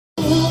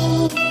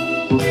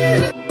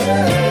Where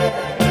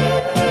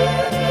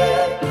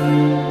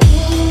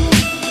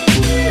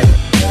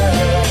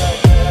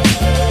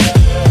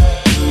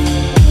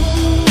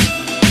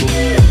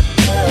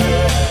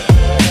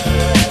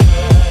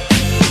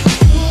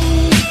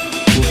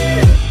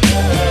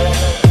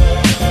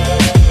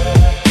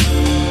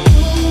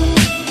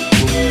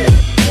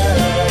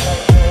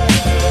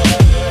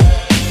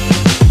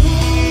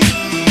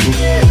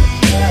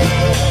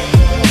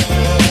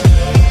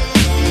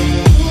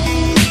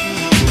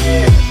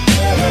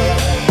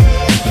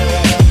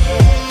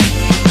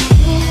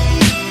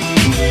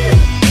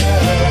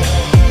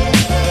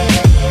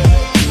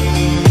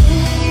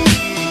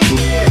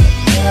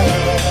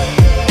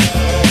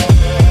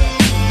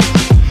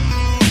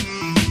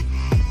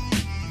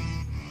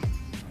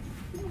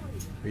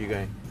are you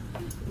going?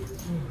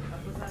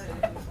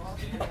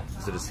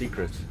 Is it a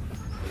secret?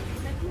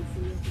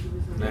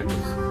 Naples.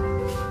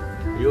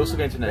 Are you also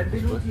going to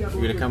Naples, boy? You're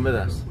going to come with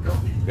us?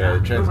 Okay,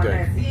 the train's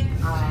going.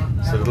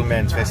 So little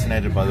man's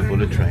fascinated by the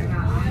bullet train.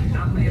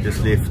 We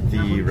just left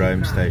the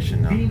Rome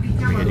station now.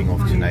 We're heading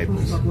off to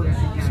Naples.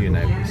 See you in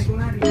Naples.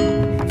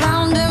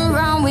 Round and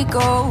round we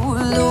go,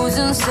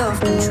 losing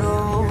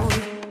self-control.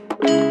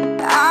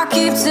 I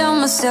keep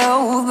telling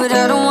myself, but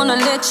I don't want to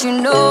let you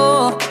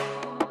know.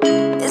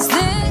 Is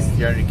this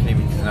You're only came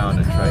now on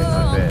a train,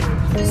 not bad.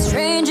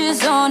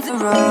 strangers on the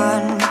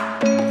run,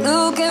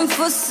 looking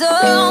for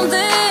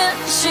something,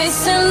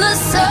 chasing the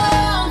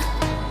sun.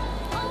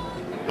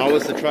 How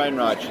was the train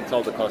ride? She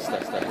told the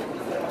Costa stuff.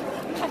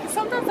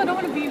 Sometimes I don't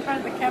want to be in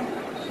front of the camera.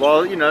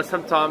 Well, you know,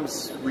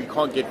 sometimes we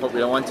can't get what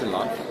we want in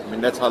life. I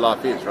mean, that's how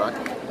life is, right?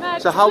 No,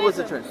 So how was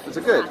the train? Was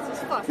it good?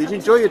 Did you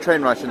enjoy your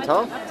train ride, Chantal?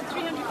 Up to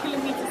 300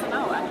 kilometers an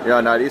hour.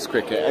 Yeah, no, it is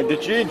quicker. And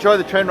did you enjoy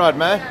the train ride,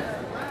 man?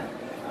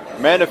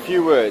 Man, a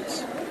few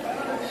words.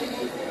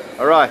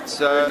 Alright,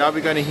 so now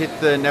we're going to hit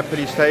the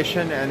Napoli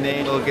station and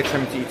then we'll get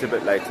something to eat a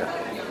bit later.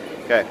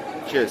 Okay,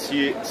 cheers.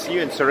 See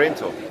you in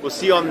Sorrento. We'll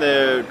see you on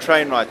the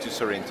train ride to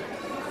Sorrento.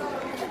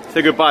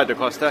 Say goodbye, Da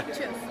Costa.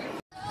 Cheers.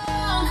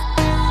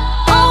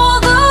 All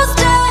those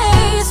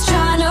days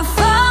trying to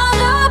find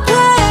a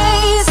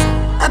place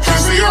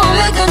where you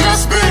only can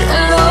just be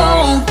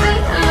alone.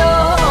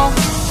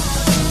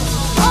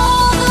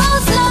 All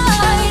those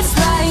nights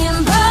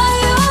lying by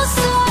your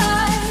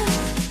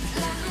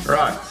side.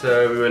 Right,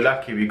 so we were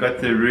lucky. We got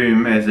the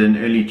room as an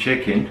early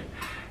check-in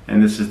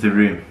and this is the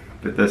room,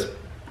 but this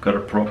got a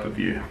proper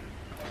view.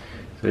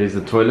 So here's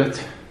the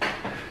toilet.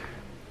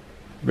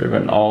 Bit of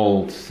an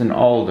old, it's an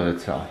old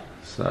hotel,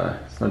 so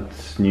it's not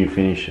new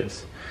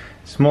finishes.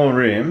 Small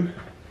room,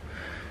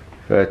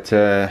 but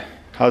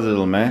how's it,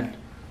 little man?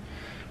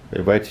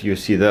 But wait till you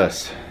see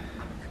this.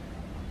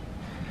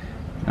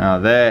 Now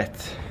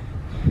that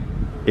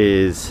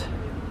is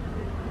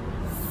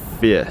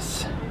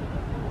fierce. You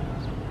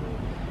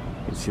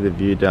can see the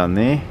view down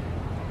there.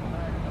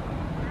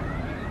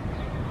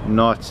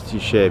 Not too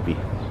shabby.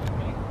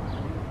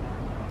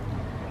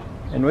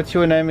 And what's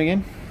your name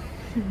again?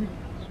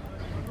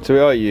 So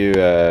where are you?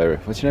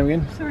 What's your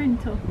name again?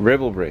 Sorrento.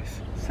 Rebel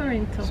Breath.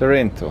 Sorrento.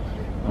 Sorrento. It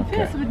Okay.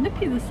 feels a bit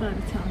nippy this side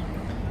of town.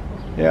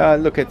 Yeah,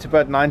 look, it's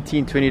about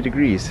 19-20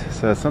 degrees,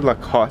 so it's not like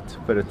hot,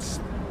 but it's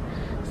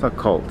not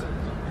cold.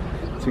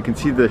 So you can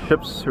see the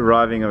ships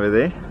arriving over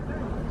there.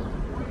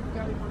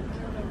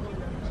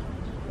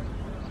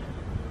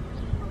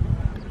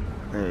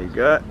 There you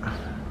go.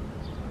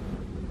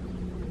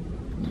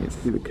 You can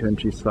see the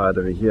countryside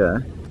over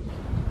here.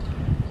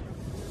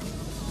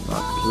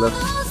 Nice cliffs.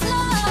 Those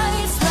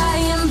nights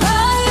lying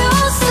by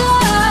your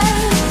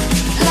side,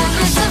 like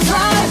it's a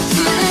vibe,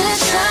 feeling it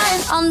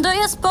shine under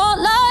your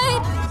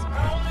spotlight.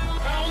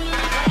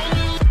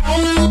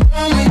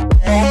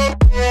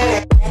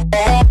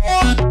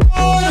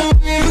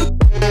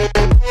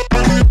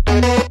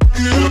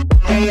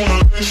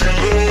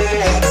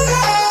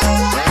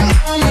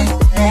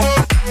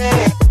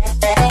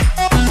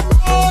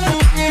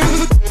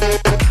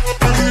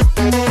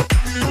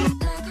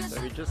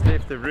 So we just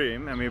left the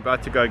room and we're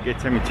about to go get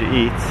something to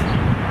eat,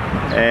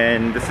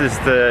 and this is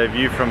the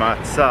view from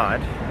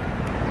outside.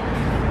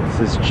 This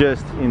is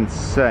just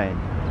insane.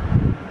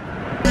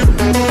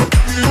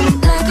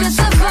 Like it's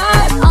a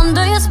vibe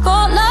under your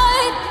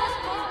spotlight.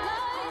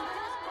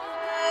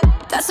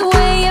 That's the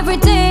way every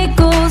day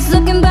goes.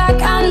 Looking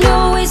back, I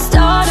know we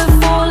started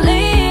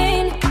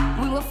falling.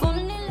 We were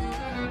falling in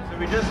love. So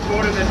we just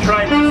boarded the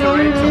train to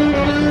Sorrento.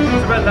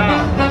 It's a bit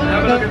loud.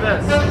 Have a look at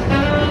this.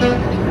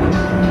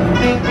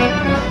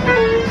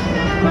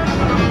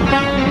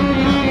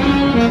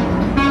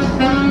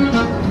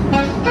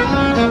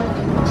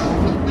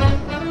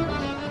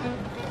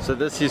 So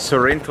this is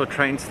Sorrento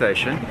train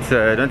station.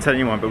 So don't tell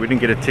anyone, but we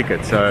didn't get a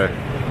ticket. So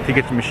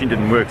ticket machine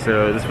didn't work.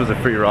 So this was a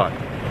free ride.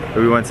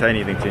 But we won't say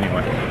anything to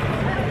anyone.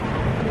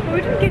 Well,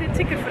 we didn't get a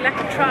ticket for lack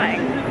of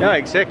trying. No,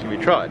 exactly. We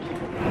tried.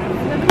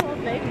 The little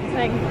old lady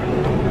saying,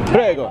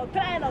 Prego.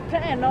 Prego,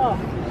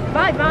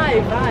 bye, bye,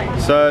 bye.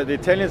 So the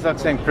Italians like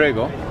saying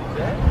prego.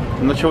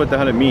 I'm not sure what the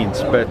hell it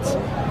means, but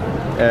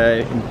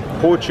in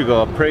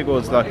Portugal, prego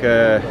is like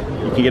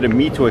you can get a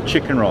meat or a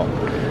chicken roll.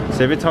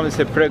 So every time they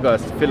say prego, I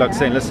feel like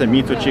saying, listen,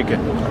 meat or chicken.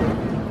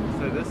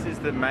 So this is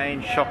the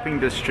main shopping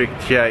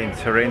district here in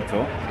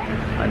Sorrento.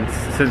 And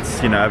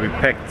since, you know, we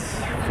packed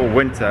for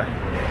winter,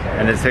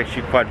 and it's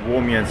actually quite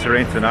warm here in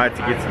Sorrento, and I had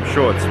to get some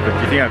shorts, but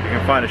you think I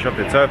can find a shop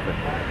that's open?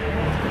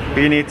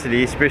 In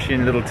Italy, especially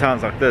in little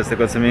towns like this, they've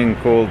got something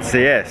called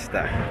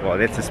siesta. Well,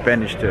 that's a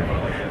Spanish term.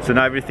 So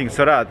now everything's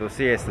cerrado,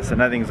 siesta, so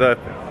nothing's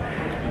open.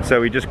 So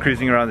we're just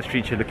cruising around the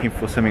street here looking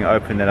for something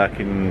open that I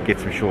can get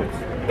some shorts.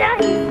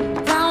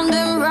 Round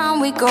and round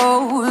we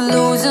go,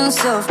 losing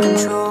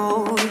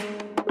self-control.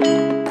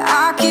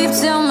 I keep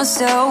telling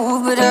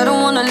myself, but I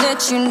don't wanna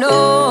let you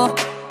know.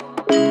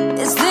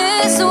 Is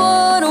this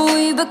what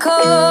we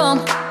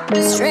become?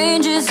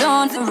 Strangers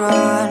on the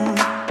run,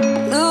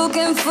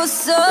 looking for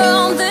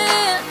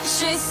something,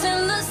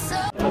 chasing the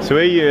sun. So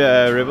where are you,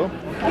 Rebel?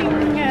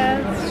 In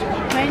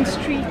main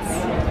streets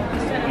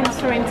in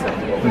Sorrento.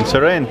 In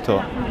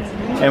Sorrento.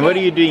 And what are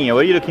you doing here?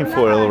 What are you looking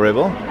for, little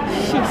Rebel?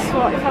 Jeez,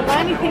 well, if I buy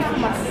anything for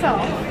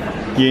myself,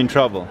 You're in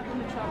trouble.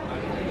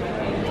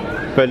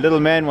 But little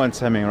man wants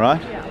something,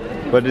 right?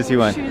 yeah. What does he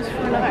want? Shoes for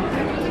an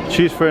oak.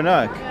 Shoes for an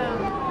oak.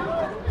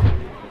 Yeah.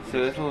 So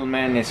this little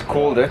man has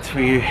called it.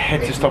 We had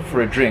to stop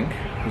for a drink.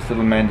 This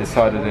little man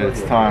decided that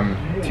it's time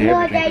to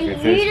have a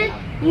drink.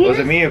 Was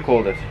it me who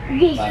called it?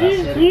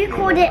 Yes, you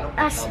called it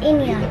us in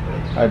here.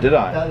 Oh, did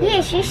I?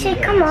 Yes, you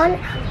said, come on,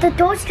 the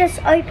door's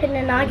just open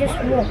and I just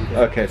walked.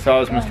 Okay, so I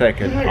was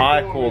mistaken.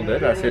 I called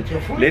it. I said,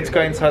 let's go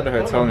inside the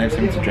hotel and have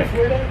something to drink.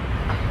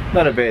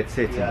 Not a bad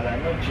setting.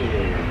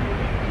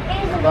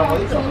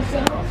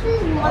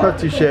 Not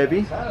too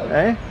shabby,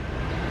 eh?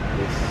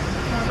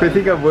 Could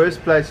think of worse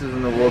places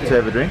in the world to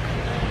have a drink.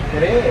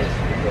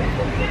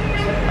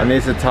 And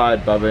there's a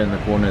tired bubba in the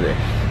corner there.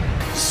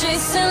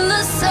 Chasing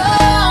the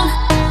sun,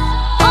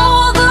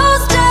 all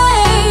those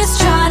days,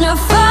 trying to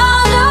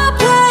find a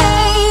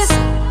place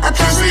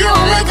where you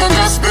make them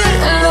just be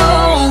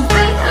alone,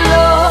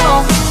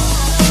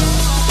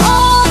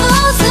 all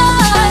those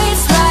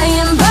nights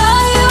lying by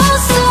your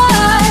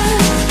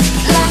side,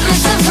 like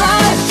it's a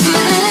vibe,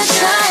 feeling it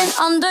shine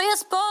under your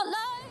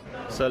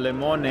spotlight. So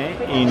lemone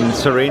in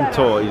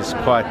Sorrento is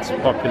quite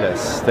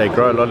populous. They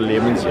grow a lot of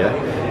lemons here.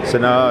 So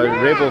now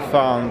Rebel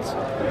found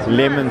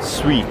lemon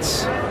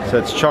sweets. So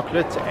it's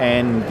chocolate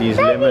and these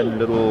lemon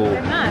little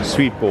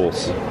sweet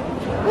balls.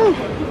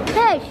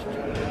 Taste.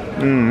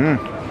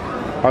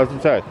 How's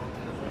it taste?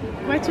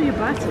 Wait till you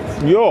bite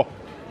it. Yo!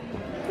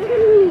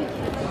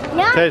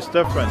 Yeah. Tastes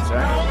different,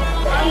 eh?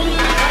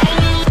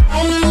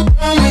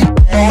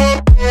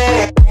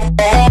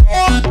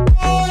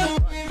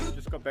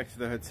 Just got back to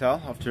the hotel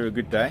after a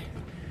good day.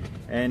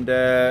 And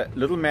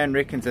little man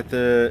reckons that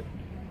the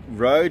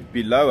road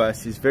below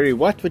us is very,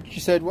 what did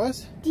you say it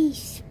was?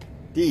 Deep.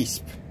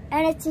 Deep.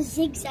 And it's a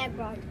zigzag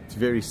road. It's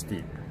very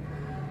steep.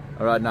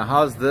 Alright, now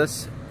how's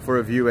this for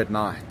a view at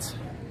night?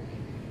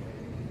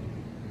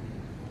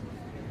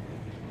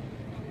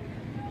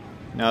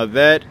 Now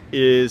that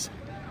is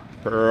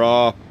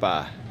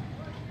proper.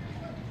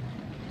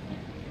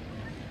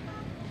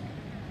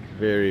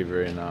 Very,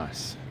 very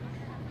nice.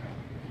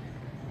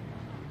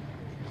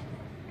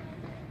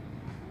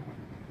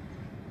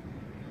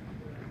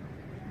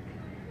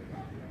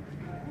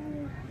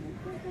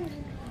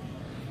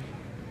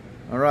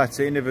 Alright,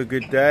 so end of a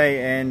good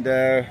day, and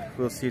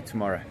we'll see you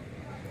tomorrow.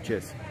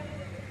 Cheers.